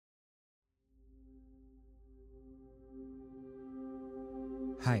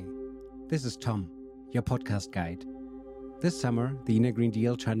Hi, this is Tom, your podcast guide. This summer, the Inner Green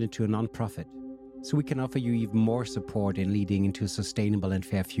Deal turned into a non-profit, so we can offer you even more support in leading into a sustainable and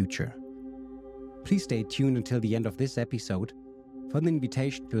fair future. Please stay tuned until the end of this episode for an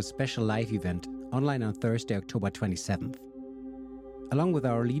invitation to a special live event online on Thursday, October 27th. Along with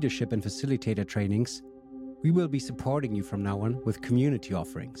our leadership and facilitator trainings, we will be supporting you from now on with community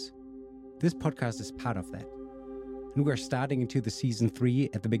offerings. This podcast is part of that. And we're starting into the season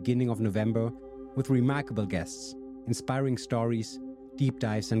 3 at the beginning of November with remarkable guests, inspiring stories, deep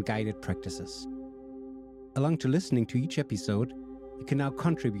dives and guided practices. Along to listening to each episode, you can now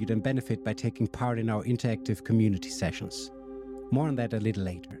contribute and benefit by taking part in our interactive community sessions. More on that a little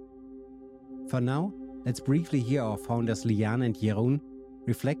later. For now, let's briefly hear our founders Liane and Jeroen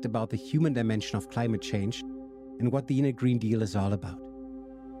reflect about the human dimension of climate change and what the Inner Green Deal is all about.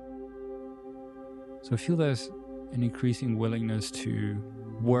 So I feel there's an increasing willingness to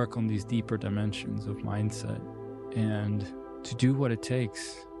work on these deeper dimensions of mindset and to do what it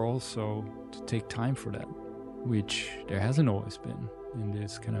takes, also to take time for that, which there hasn't always been in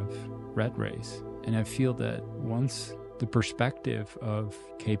this kind of rat race. And I feel that once the perspective of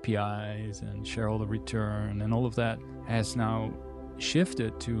KPIs and shareholder return and all of that has now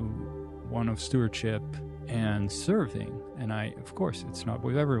shifted to one of stewardship and serving, and of course, it's not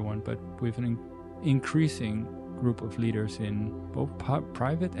with everyone, but with an increasing group of leaders in both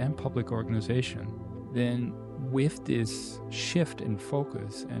private and public organization, then with this shift in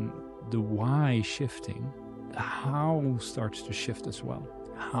focus and the why shifting, the how starts to shift as well.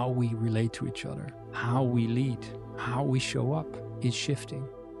 How we relate to each other, how we lead, how we show up is shifting.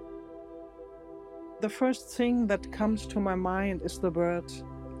 The first thing that comes to my mind is the word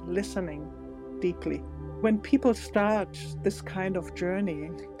listening deeply. When people start this kind of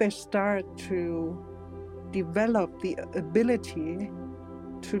journey, they start to develop the ability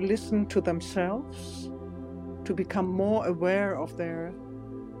to listen to themselves, to become more aware of their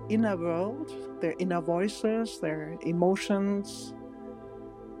inner world, their inner voices, their emotions,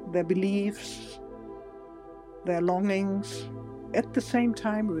 their beliefs, their longings. At the same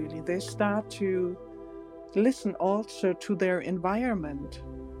time, really, they start to listen also to their environment.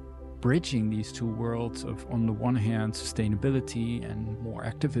 Bridging these two worlds of, on the one hand, sustainability and more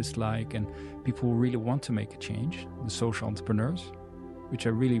activist-like, and people who really want to make a change, the social entrepreneurs, which I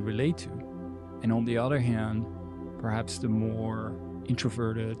really relate to. And on the other hand, perhaps the more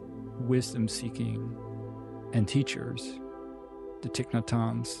introverted, wisdom-seeking and teachers, the Thich Nhat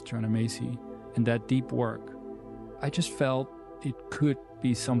Hanhs, Joanna Macy, and that deep work. I just felt it could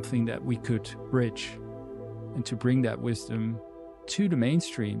be something that we could bridge and to bring that wisdom to the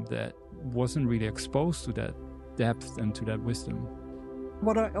mainstream that wasn't really exposed to that depth and to that wisdom.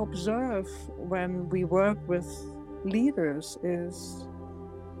 What I observe when we work with leaders is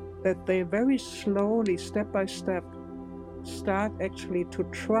that they very slowly, step by step, start actually to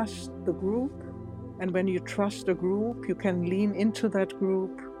trust the group. And when you trust a group, you can lean into that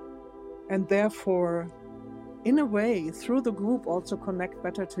group and therefore, in a way, through the group also connect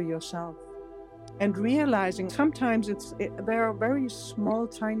better to yourself. And realizing sometimes there are very small,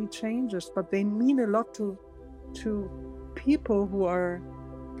 tiny changes, but they mean a lot to people who are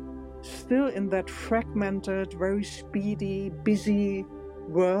still in that fragmented, very speedy, busy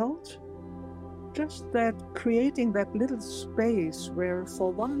world. Just that creating that little space where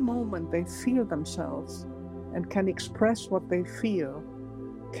for one moment they feel themselves and can express what they feel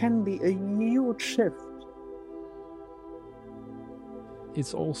can be a huge shift.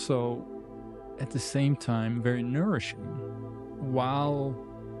 It's also at the same time very nourishing. While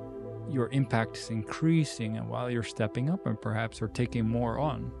your impact is increasing and while you're stepping up and perhaps are taking more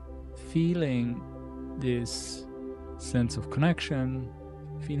on, feeling this sense of connection,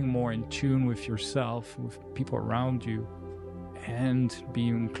 feeling more in tune with yourself, with people around you, and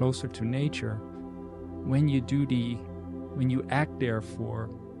being closer to nature, when you act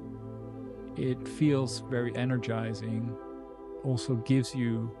therefore, it feels very energizing, also gives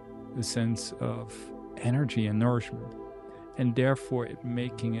you the sense of energy and nourishment, and therefore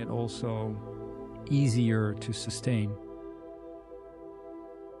making it also easier to sustain.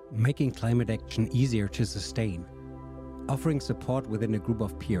 Making climate action easier to sustain, offering support within a group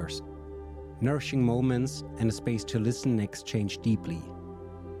of peers, nourishing moments and a space to listen and exchange deeply.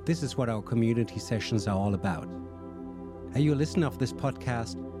 This is what our community sessions are all about. Are you a listener of this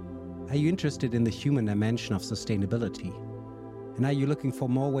podcast? Are you interested in the human dimension of sustainability? And are you looking for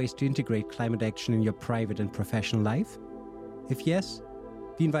more ways to integrate climate action in your private and professional life? If yes,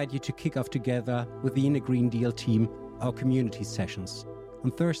 we invite you to kick off together with the Inner Green Deal team our community sessions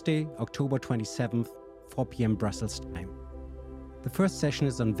on Thursday, October 27th, 4 p.m. Brussels time. The first session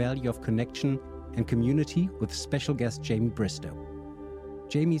is on value of connection and community with special guest Jamie Bristow.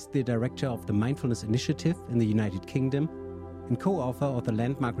 Jamie is the director of the Mindfulness Initiative in the United Kingdom and co-author of the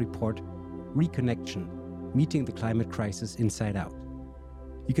landmark report Reconnection, Meeting the Climate Crisis Inside Out.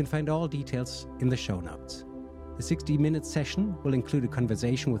 You can find all details in the show notes. The 60-minute session will include a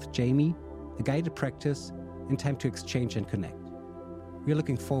conversation with Jamie, a guided practice, and time to exchange and connect. We are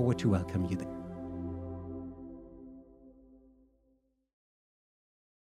looking forward to welcome you there.